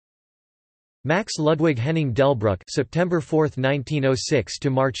Max Ludwig Henning Delbrück (September 4, 1906 to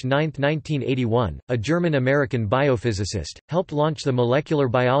March 9, 1981), a German-American biophysicist, helped launch the molecular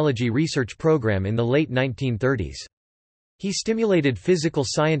biology research program in the late 1930s. He stimulated physical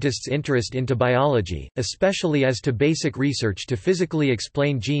scientists' interest into biology, especially as to basic research to physically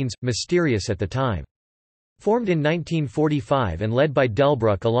explain genes, mysterious at the time. Formed in 1945 and led by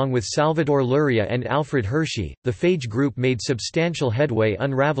Delbrück along with Salvador Luria and Alfred Hershey, the phage group made substantial headway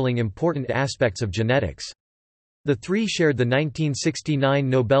unraveling important aspects of genetics. The three shared the 1969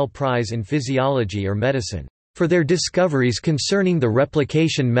 Nobel Prize in Physiology or Medicine for their discoveries concerning the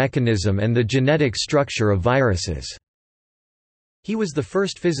replication mechanism and the genetic structure of viruses. He was the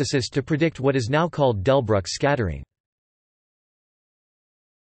first physicist to predict what is now called Delbrück scattering.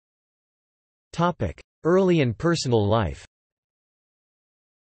 Early and personal life.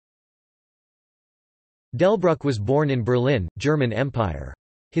 Delbrück was born in Berlin, German Empire.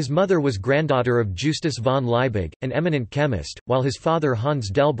 His mother was granddaughter of Justus von Liebig, an eminent chemist, while his father Hans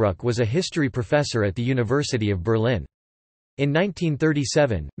Delbrück was a history professor at the University of Berlin. In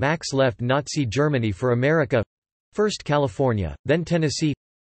 1937, Max left Nazi Germany for America—first California, then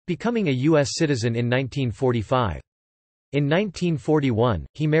Tennessee—becoming a U.S. citizen in 1945. In 1941,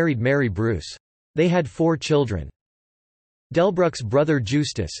 he married Mary Bruce. They had 4 children. Delbrück's brother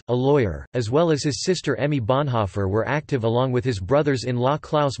Justus, a lawyer, as well as his sister Emmy Bonhoeffer were active along with his brothers-in-law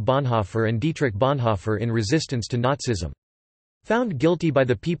Klaus Bonhoeffer and Dietrich Bonhoeffer in resistance to Nazism. Found guilty by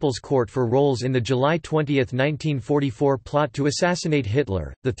the People's Court for roles in the July 20, 1944 plot to assassinate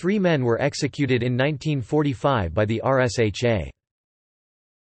Hitler, the 3 men were executed in 1945 by the RSHA.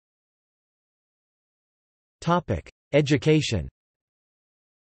 Education.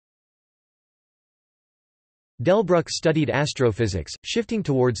 Delbrück studied astrophysics, shifting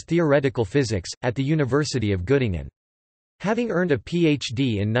towards theoretical physics, at the University of Göttingen. Having earned a Ph.D.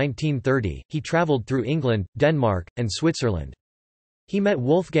 in 1930, he travelled through England, Denmark, and Switzerland. He met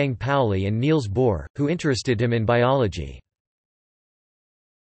Wolfgang Pauli and Niels Bohr, who interested him in biology.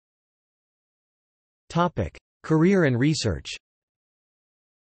 Career and research.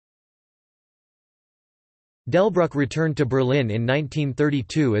 Delbrück returned to Berlin in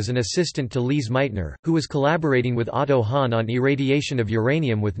 1932 as an assistant to Lise Meitner, who was collaborating with Otto Hahn on irradiation of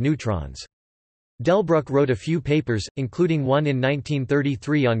uranium with neutrons. Delbrück wrote a few papers, including one in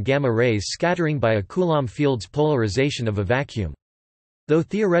 1933 on gamma rays scattering by a Coulomb field's polarization of a vacuum. Though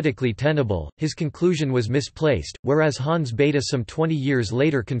theoretically tenable, his conclusion was misplaced, whereas Hans Bethe some 20 years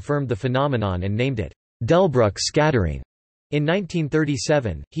later confirmed the phenomenon and named it Delbrück scattering. In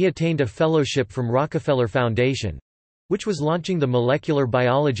 1937, he attained a fellowship from Rockefeller Foundation—which was launching the molecular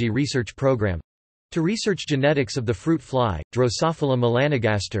biology research program—to research genetics of the fruit fly, Drosophila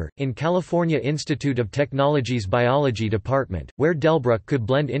melanogaster, in California Institute of Technology's Biology Department, where Delbrück could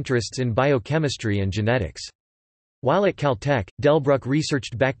blend interests in biochemistry and genetics. While at Caltech, Delbrück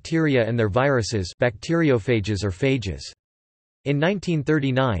researched bacteria and their viruses, bacteriophages or phages. In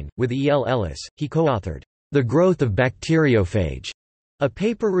 1939, with E. L. Ellis, he co-authored The Growth of Bacteriophage, a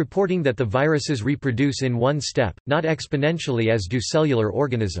paper reporting that the viruses reproduce in one step, not exponentially as do cellular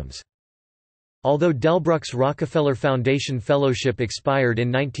organisms. Although Delbrück's Rockefeller Foundation fellowship expired in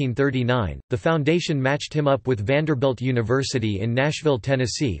 1939, the foundation matched him up with Vanderbilt University in Nashville,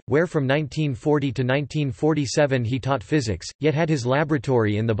 Tennessee, where from 1940 to 1947 he taught physics, yet had his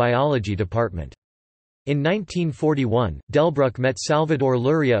laboratory in the biology department. In 1941, Delbrück met Salvador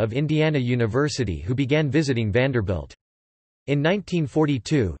Luria of Indiana University, who began visiting Vanderbilt. In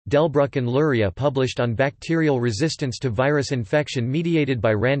 1942, Delbrück and Luria published on bacterial resistance to virus infection mediated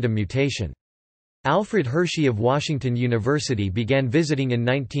by random mutation. Alfred Hershey of Washington University began visiting in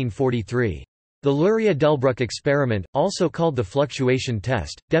 1943. The Luria-Delbrück experiment, also called the fluctuation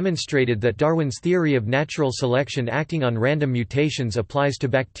test, demonstrated that Darwin's theory of natural selection acting on random mutations applies to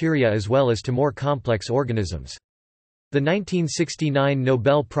bacteria as well as to more complex organisms. The 1969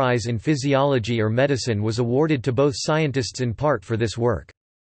 Nobel Prize in Physiology or Medicine was awarded to both scientists in part for this work.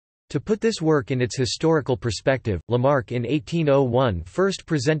 To put this work in its historical perspective, Lamarck in 1801 first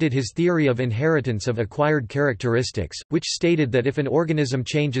presented his theory of inheritance of acquired characteristics, which stated that if an organism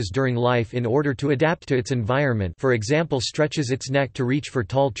changes during life in order to adapt to its environment, for example stretches its neck to reach for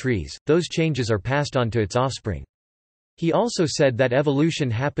tall trees, those changes are passed on to its offspring. He also said that evolution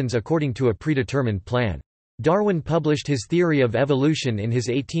happens according to a predetermined plan. Darwin published his theory of evolution in his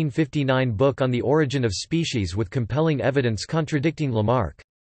 1859 book On the Origin of Species with compelling evidence contradicting Lamarck.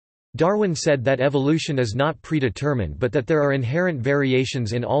 Darwin said that evolution is not predetermined but that there are inherent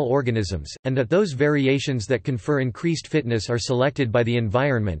variations in all organisms, and that those variations that confer increased fitness are selected by the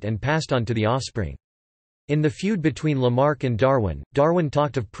environment and passed on to the offspring. In the feud between Lamarck and Darwin, Darwin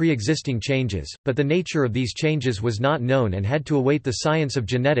talked of pre-existing changes, but the nature of these changes was not known and had to await the science of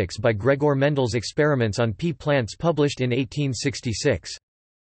genetics by Gregor Mendel's experiments on pea plants published in 1866.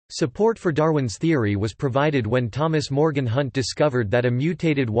 Support for Darwin's theory was provided when Thomas Morgan Hunt discovered that a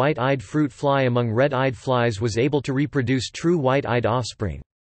mutated white-eyed fruit fly among red-eyed flies was able to reproduce true white-eyed offspring.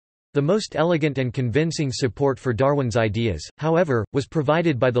 The most elegant and convincing support for Darwin's ideas, however, was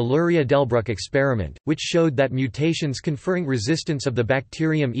provided by the Luria-Delbrück experiment, which showed that mutations conferring resistance of the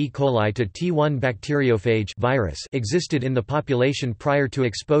bacterium E. coli to T1 bacteriophage virus existed in the population prior to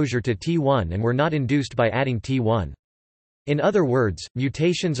exposure to T1 and were not induced by adding T1. In other words,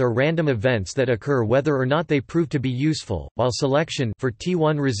 mutations are random events that occur whether or not they prove to be useful, while selection for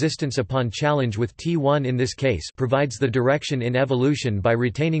T1 resistance upon challenge with T1 in this case provides the direction in evolution by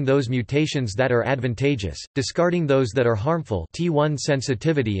retaining those mutations that are advantageous, discarding those that are harmful T1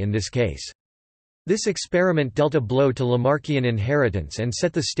 sensitivity in this case. This experiment dealt a blow to Lamarckian inheritance and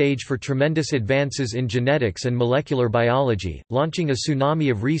set the stage for tremendous advances in genetics and molecular biology, launching a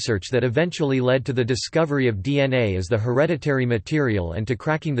tsunami of research that eventually led to the discovery of DNA as the hereditary material and to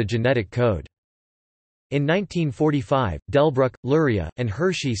cracking the genetic code. In 1945, Delbrück, Luria, and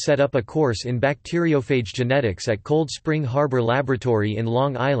Hershey set up a course in bacteriophage genetics at Cold Spring Harbor Laboratory in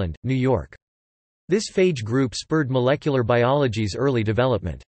Long Island, New York. This phage group spurred molecular biology's early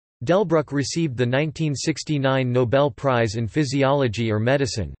development. Delbrück received the 1969 Nobel Prize in Physiology or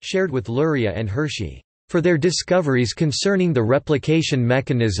Medicine, shared with Luria and Hershey, for their discoveries concerning the replication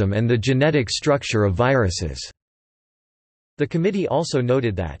mechanism and the genetic structure of viruses. The committee also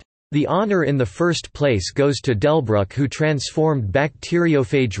noted that, "The honor in the first place goes to Delbrück, who transformed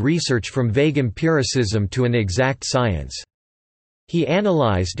bacteriophage research from vague empiricism to an exact science. He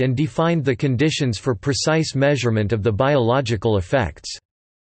analyzed and defined the conditions for precise measurement of the biological effects.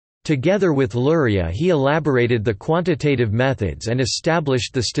 Together with Luria he elaborated the quantitative methods and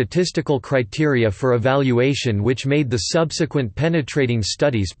established the statistical criteria for evaluation which made the subsequent penetrating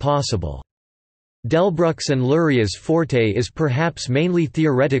studies possible. Delbrück's and Luria's forte is perhaps mainly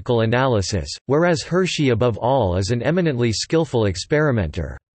theoretical analysis, whereas Hershey above all is an eminently skillful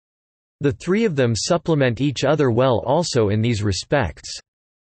experimenter. The three of them supplement each other well also in these respects."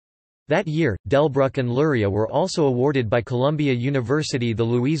 That year, Delbrück and Luria were also awarded by Columbia University the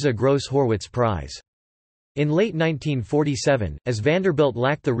Louisa Gross Horwitz Prize. In late 1947, as Vanderbilt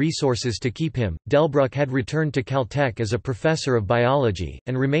lacked the resources to keep him, Delbrück had returned to Caltech as a professor of biology,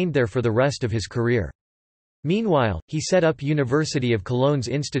 and remained there for the rest of his career. Meanwhile, he set up University of Cologne's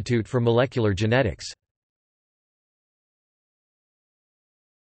Institute for Molecular Genetics.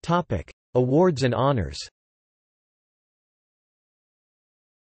 Awards and honors.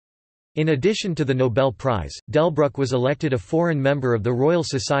 In addition to the Nobel Prize, Delbrück was elected a foreign member of the Royal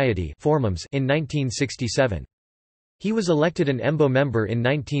Society in 1967. He was elected an EMBO member in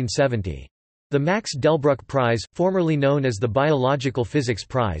 1970. The Max Delbrück Prize, formerly known as the Biological Physics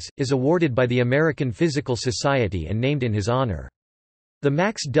Prize, is awarded by the American Physical Society and named in his honor. The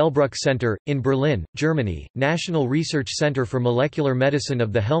Max Delbrück Center, in Berlin, Germany, National Research Center for Molecular Medicine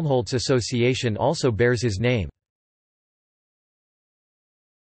of the Helmholtz Association also bears his name.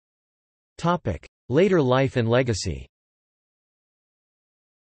 Later life and legacy.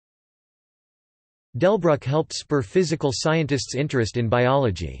 Delbrück helped spur physical scientists' interest in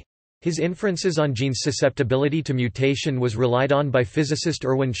biology. His inferences on genes' susceptibility to mutation was relied on by physicist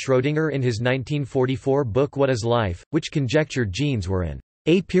Erwin Schrödinger in his 1944 book What is Life, which conjectured genes were an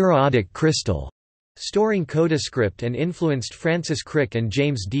aperiodic crystal storing codescript, and influenced Francis Crick and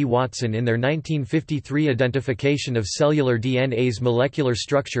James D. Watson in their 1953 identification of cellular DNA's molecular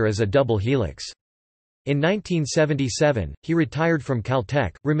structure as a double helix. In 1977, he retired from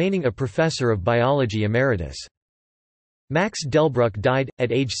Caltech, remaining a professor of biology emeritus. Max Delbrück died,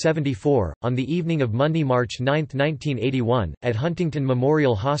 at age 74, on the evening of Monday, March 9, 1981, at Huntington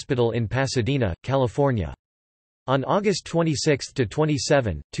Memorial Hospital in Pasadena, California. On August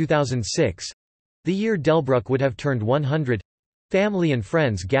 26–27, 2006, the year Delbrück would have turned 100, family and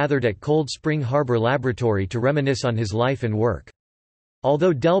friends gathered at Cold Spring Harbor Laboratory to reminisce on his life and work.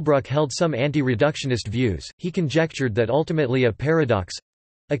 Although Delbrück held some anti-reductionist views, he conjectured that ultimately a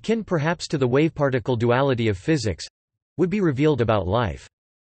paradox—akin perhaps to the wave-particle duality of physics—would be revealed about life.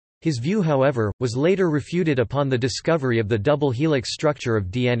 His view, however, was later refuted upon the discovery of the double helix structure of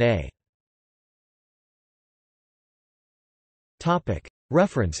DNA.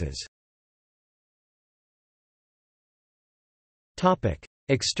 References.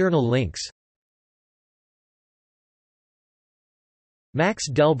 External links. Max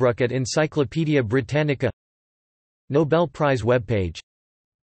Delbrück at Encyclopædia Britannica. Nobel Prize webpage.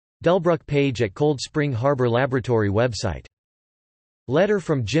 Delbrück page at Cold Spring Harbor Laboratory website. Letter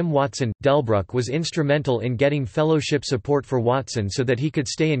from Jim Watson – Delbrück was instrumental in getting fellowship support for Watson so that he could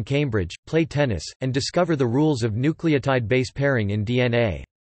stay in Cambridge, play tennis, and discover the rules of nucleotide base pairing in DNA.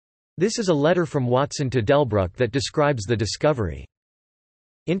 This is a letter from Watson to Delbrück that describes the discovery.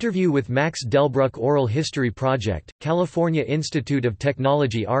 Interview with Max Delbrück Oral History Project, California Institute of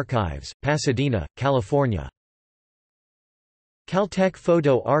Technology Archives, Pasadena, California. Caltech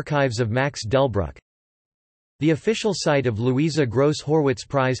Photo Archives of Max Delbrück. The official site of Louisa Gross Horwitz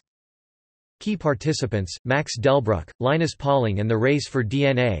Prize. Key participants, Max Delbrück, Linus Pauling and the Race for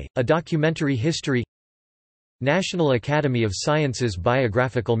DNA, a documentary history. National Academy of Sciences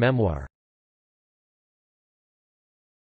biographical memoir